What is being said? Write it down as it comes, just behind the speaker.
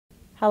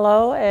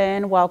Hello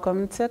and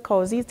welcome to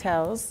Cozy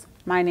Tales.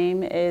 My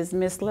name is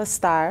Miss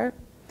Lestar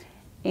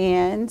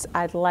and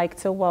I'd like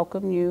to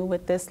welcome you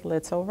with this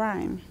little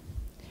rhyme.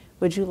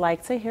 Would you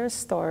like to hear a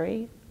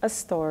story, a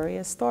story,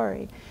 a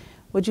story?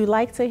 Would you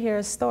like to hear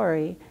a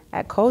story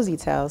at Cozy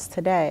Tales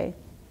today?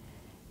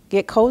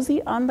 Get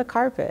cozy on the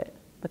carpet,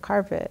 the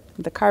carpet,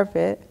 the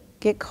carpet.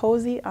 Get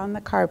cozy on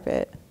the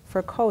carpet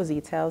for Cozy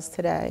Tales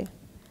today.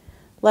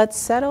 Let's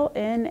settle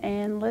in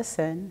and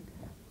listen,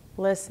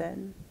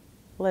 listen.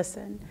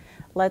 Listen.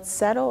 Let's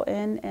settle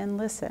in and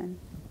listen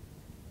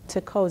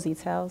to Cozy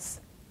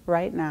Tales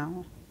right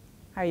now.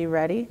 Are you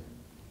ready?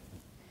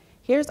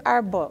 Here's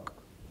our book.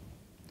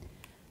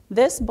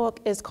 This book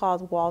is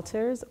called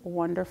Walter's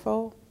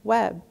Wonderful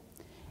Web.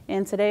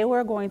 And today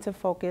we're going to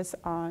focus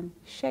on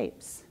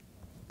shapes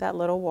that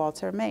little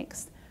Walter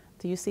makes.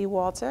 Do you see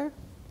Walter?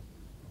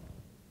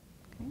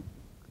 Okay.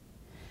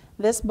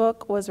 This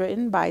book was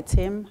written by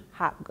Tim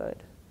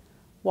Hopgood.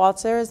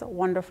 Walter's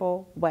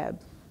Wonderful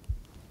Web.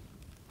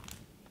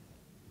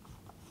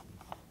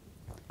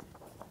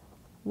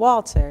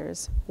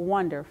 Walter's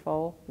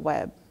Wonderful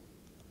Web.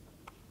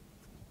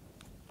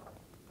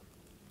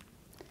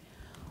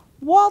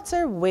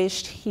 Walter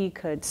wished he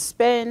could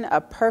spin a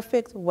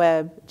perfect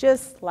web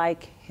just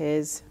like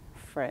his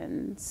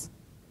friends.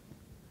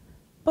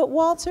 But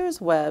Walter's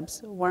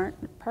webs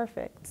weren't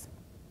perfect.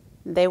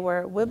 They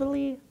were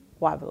wibbly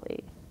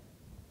wobbly.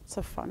 It's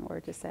a fun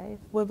word to say,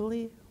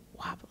 wibbly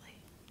wobbly.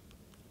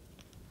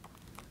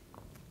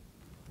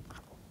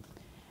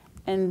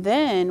 And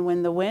then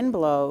when the wind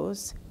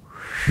blows,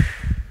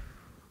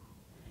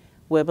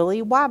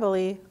 wibbly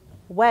wobbly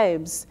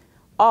webs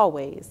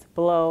always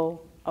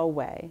blow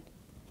away.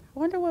 I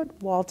wonder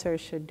what Walter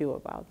should do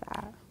about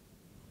that.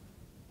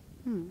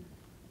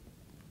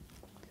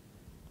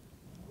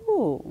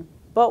 Ooh,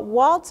 but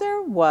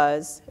Walter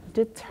was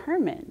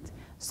determined.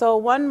 So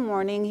one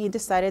morning he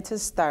decided to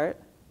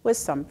start with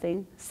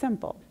something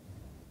simple.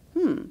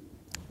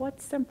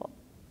 What's simple?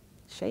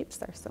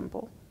 Shapes are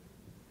simple.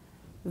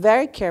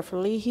 Very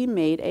carefully he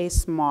made a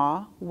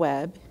small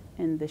web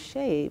in the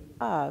shape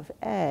of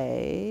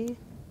a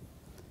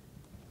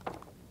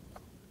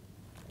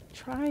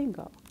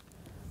triangle.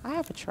 I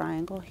have a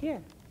triangle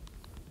here.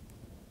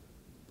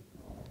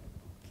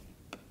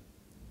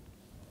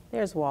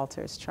 There's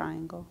Walter's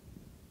triangle.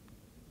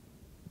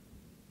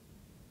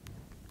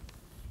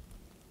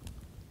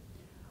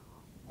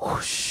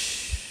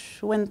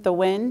 Whoosh went the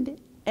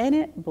wind and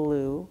it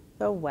blew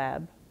the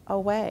web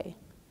away.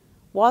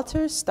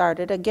 Walter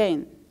started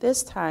again.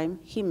 This time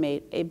he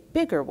made a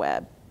bigger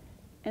web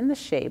in the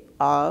shape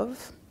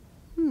of,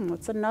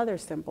 what's another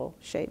simple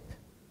shape?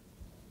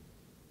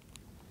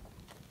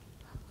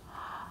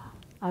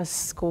 A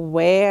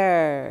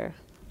square.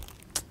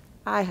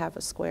 I have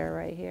a square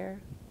right here.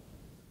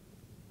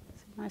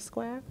 See my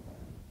square?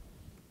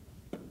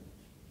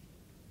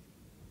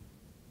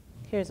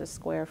 Here's a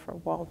square for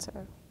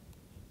Walter.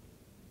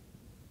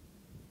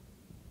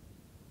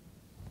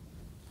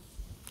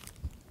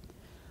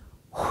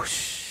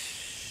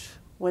 Whoosh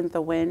went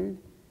the wind,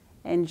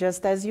 and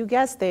just as you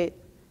guessed it,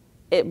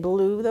 it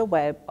blew the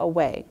web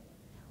away.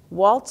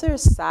 Walter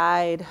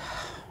sighed,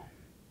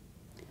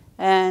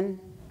 and,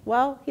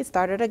 well, he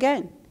started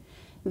again.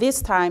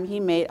 This time he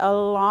made a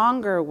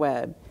longer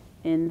web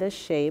in the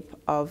shape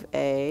of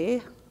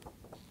a,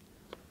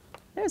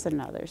 there's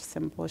another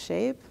simple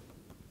shape,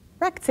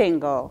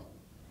 rectangle.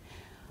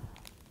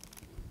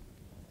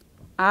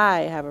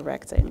 I have a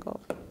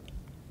rectangle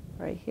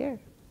right here.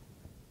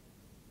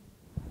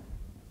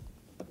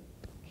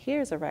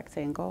 Here's a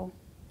rectangle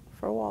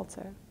for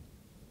Walter.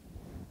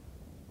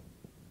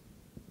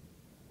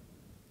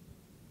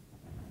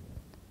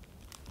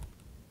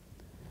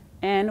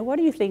 And what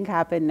do you think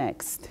happened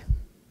next?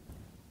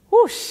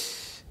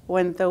 Whoosh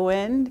went the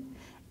wind,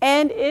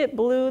 and it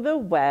blew the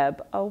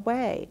web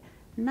away.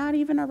 Not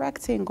even a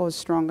rectangle is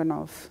strong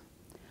enough.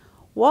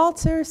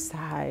 Walter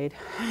sighed.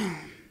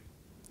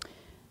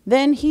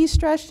 Then he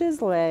stretched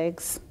his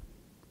legs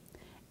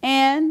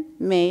and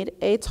made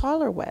a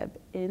taller web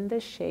in the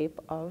shape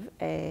of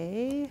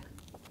a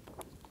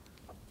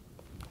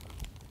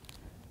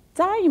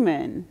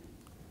diamond.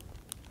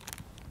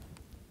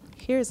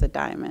 Here's a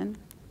diamond,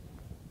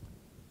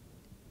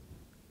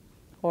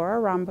 or a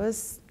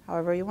rhombus,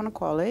 however you want to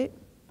call it.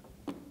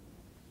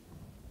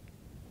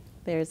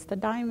 There's the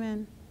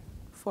diamond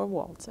for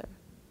Walter.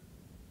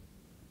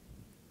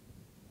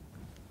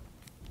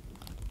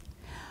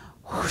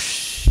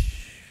 Whoosh,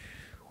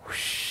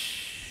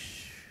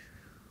 whoosh.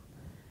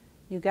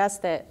 You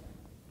guessed it,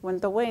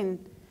 went the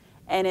wind,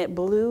 and it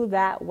blew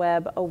that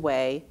web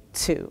away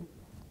too.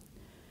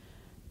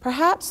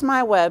 Perhaps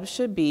my web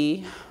should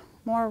be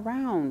more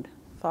round,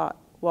 thought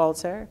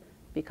Walter,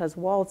 because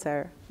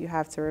Walter, you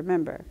have to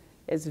remember,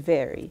 is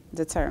very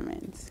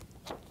determined.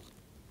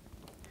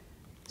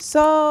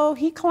 So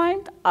he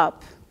climbed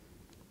up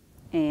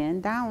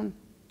and down.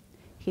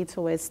 He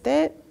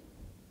twisted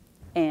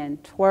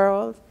and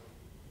twirled.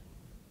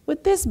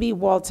 Would this be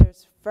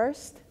Walter's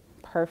first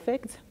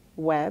perfect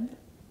web?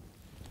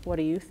 What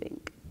do you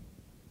think?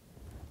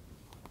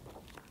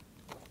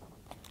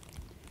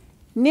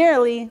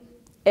 Nearly,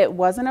 it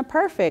wasn't a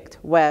perfect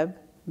web,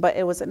 but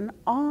it was an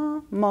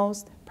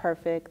almost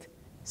perfect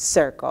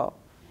circle.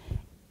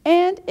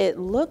 And it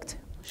looked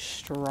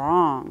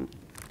strong.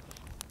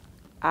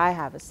 I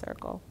have a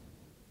circle.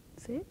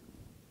 See?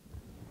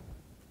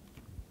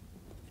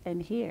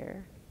 And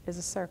here is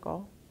a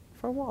circle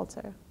for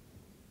Walter.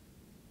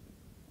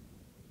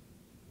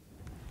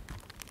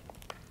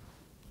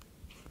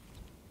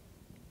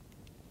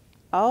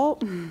 Oh,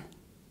 do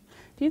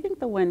you think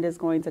the wind is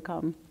going to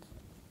come?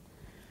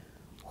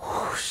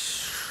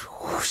 Whoosh,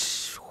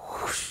 whoosh,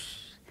 whoosh.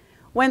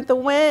 Went the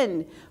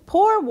wind.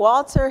 Poor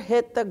Walter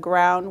hit the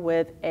ground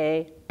with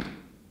a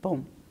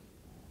boom.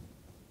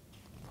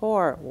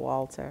 Poor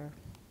Walter.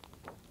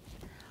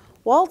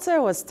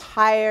 Walter was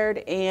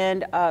tired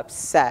and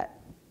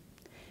upset.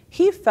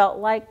 He felt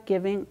like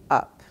giving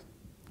up.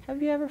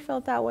 Have you ever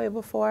felt that way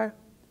before?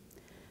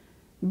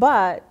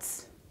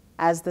 But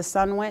as the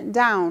sun went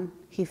down,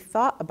 he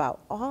thought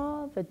about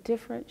all the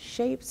different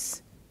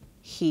shapes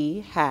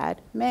he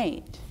had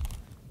made.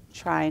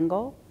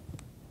 Triangle,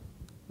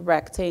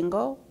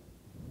 rectangle,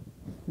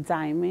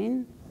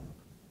 diamond,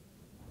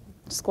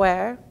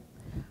 square,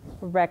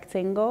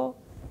 rectangle,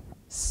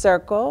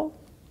 circle.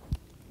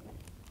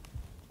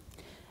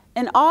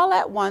 And all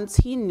at once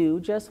he knew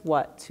just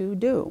what to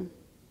do.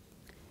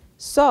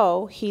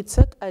 So he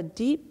took a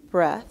deep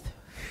breath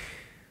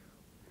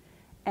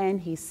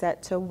and he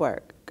set to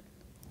work.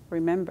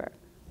 Remember,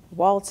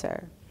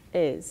 Walter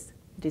is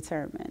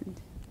determined.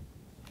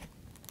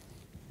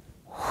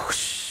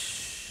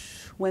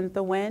 Whoosh went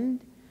the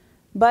wind,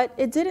 but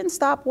it didn't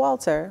stop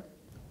Walter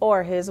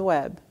or his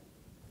web.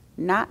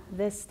 Not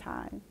this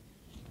time.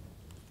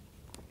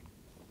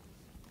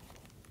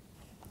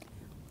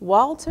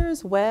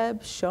 Walter's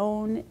web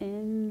shone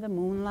in the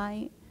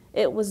moonlight.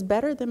 It was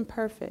better than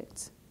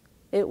perfect.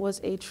 It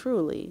was a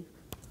truly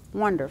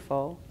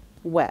wonderful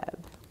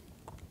web.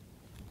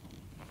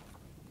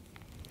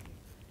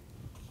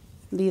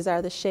 These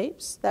are the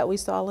shapes that we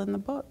saw in the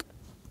book.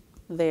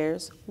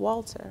 There's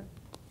Walter.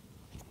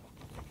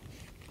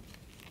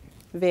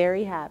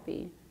 Very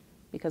happy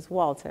because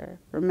Walter,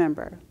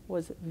 remember,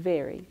 was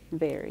very,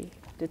 very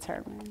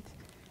determined.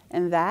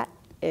 And that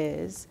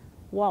is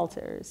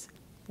Walter's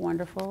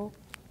wonderful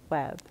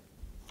web.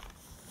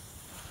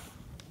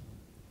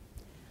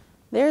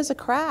 There's a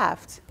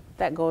craft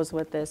that goes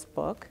with this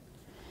book.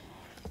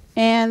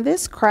 And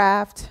this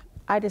craft,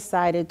 I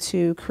decided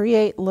to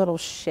create little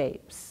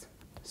shapes.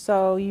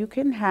 So you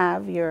can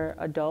have your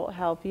adult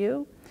help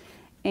you,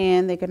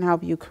 and they can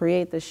help you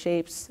create the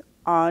shapes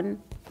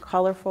on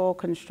colorful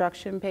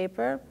construction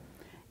paper.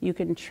 You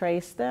can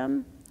trace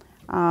them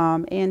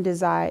and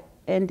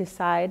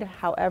decide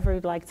however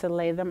you'd like to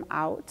lay them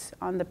out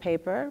on the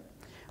paper.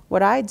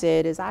 What I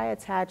did is I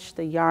attached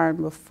the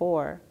yarn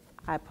before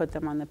I put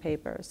them on the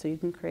paper, so you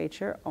can create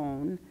your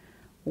own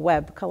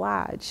web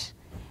collage.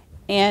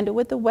 And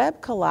with the web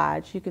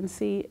collage, you can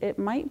see it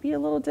might be a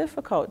little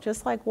difficult.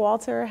 Just like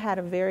Walter had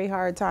a very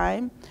hard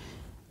time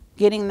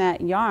getting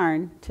that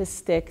yarn to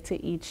stick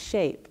to each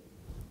shape.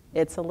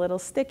 It's a little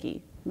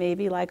sticky,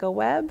 maybe like a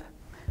web.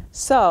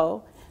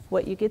 So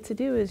what you get to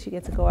do is you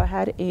get to go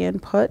ahead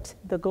and put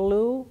the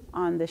glue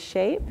on the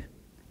shape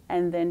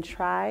and then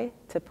try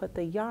to put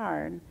the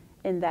yarn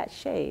in that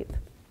shape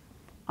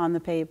on the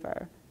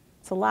paper.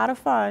 It's a lot of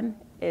fun.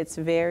 It's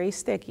very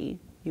sticky.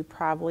 You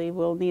probably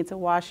will need to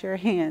wash your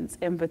hands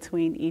in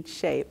between each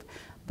shape,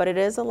 but it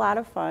is a lot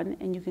of fun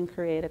and you can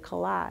create a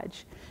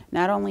collage.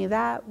 Not only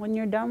that, when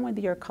you're done with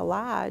your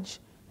collage,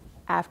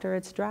 after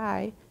it's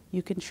dry,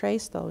 you can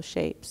trace those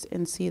shapes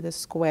and see the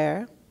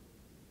square,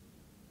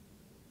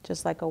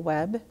 just like a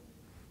web,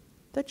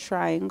 the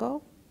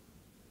triangle,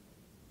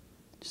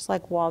 just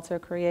like Walter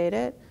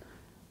created,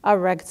 a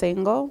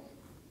rectangle.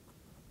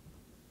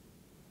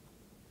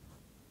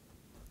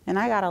 And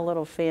I got a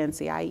little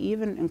fancy. I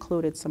even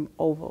included some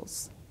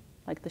ovals,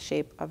 like the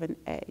shape of an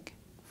egg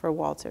for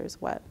Walter's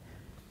web.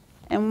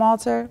 And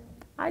Walter,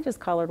 I just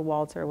colored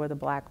Walter with a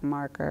black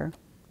marker,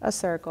 a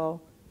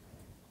circle.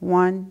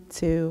 1,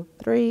 2,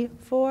 3,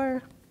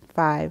 4,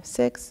 5,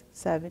 6,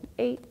 7,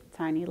 8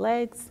 tiny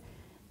legs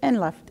and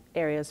left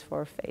areas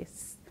for a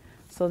face.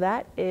 So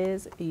that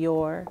is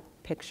your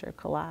picture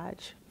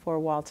collage for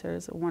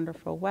Walter's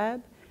wonderful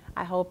web.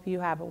 I hope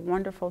you have a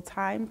wonderful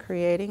time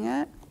creating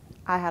it.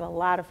 I had a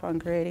lot of fun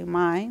creating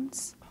mine.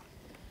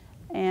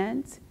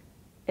 And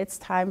it's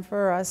time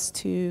for us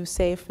to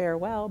say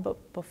farewell,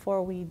 but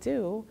before we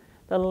do,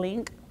 the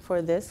link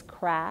for this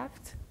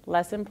craft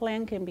lesson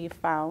plan can be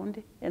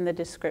found in the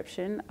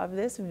description of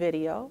this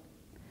video.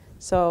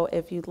 So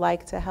if you'd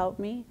like to help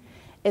me,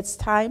 it's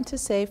time to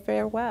say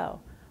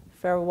farewell.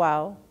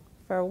 Farewell,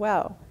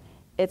 farewell.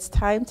 It's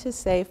time to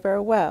say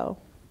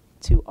farewell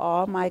to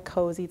all my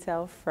Cozy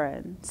Tale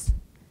friends.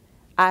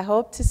 I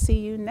hope to see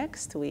you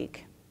next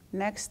week.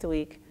 Next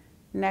week,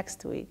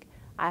 next week.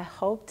 I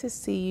hope to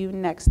see you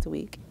next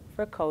week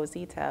for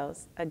Cozy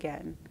Tales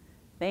again.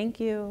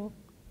 Thank you.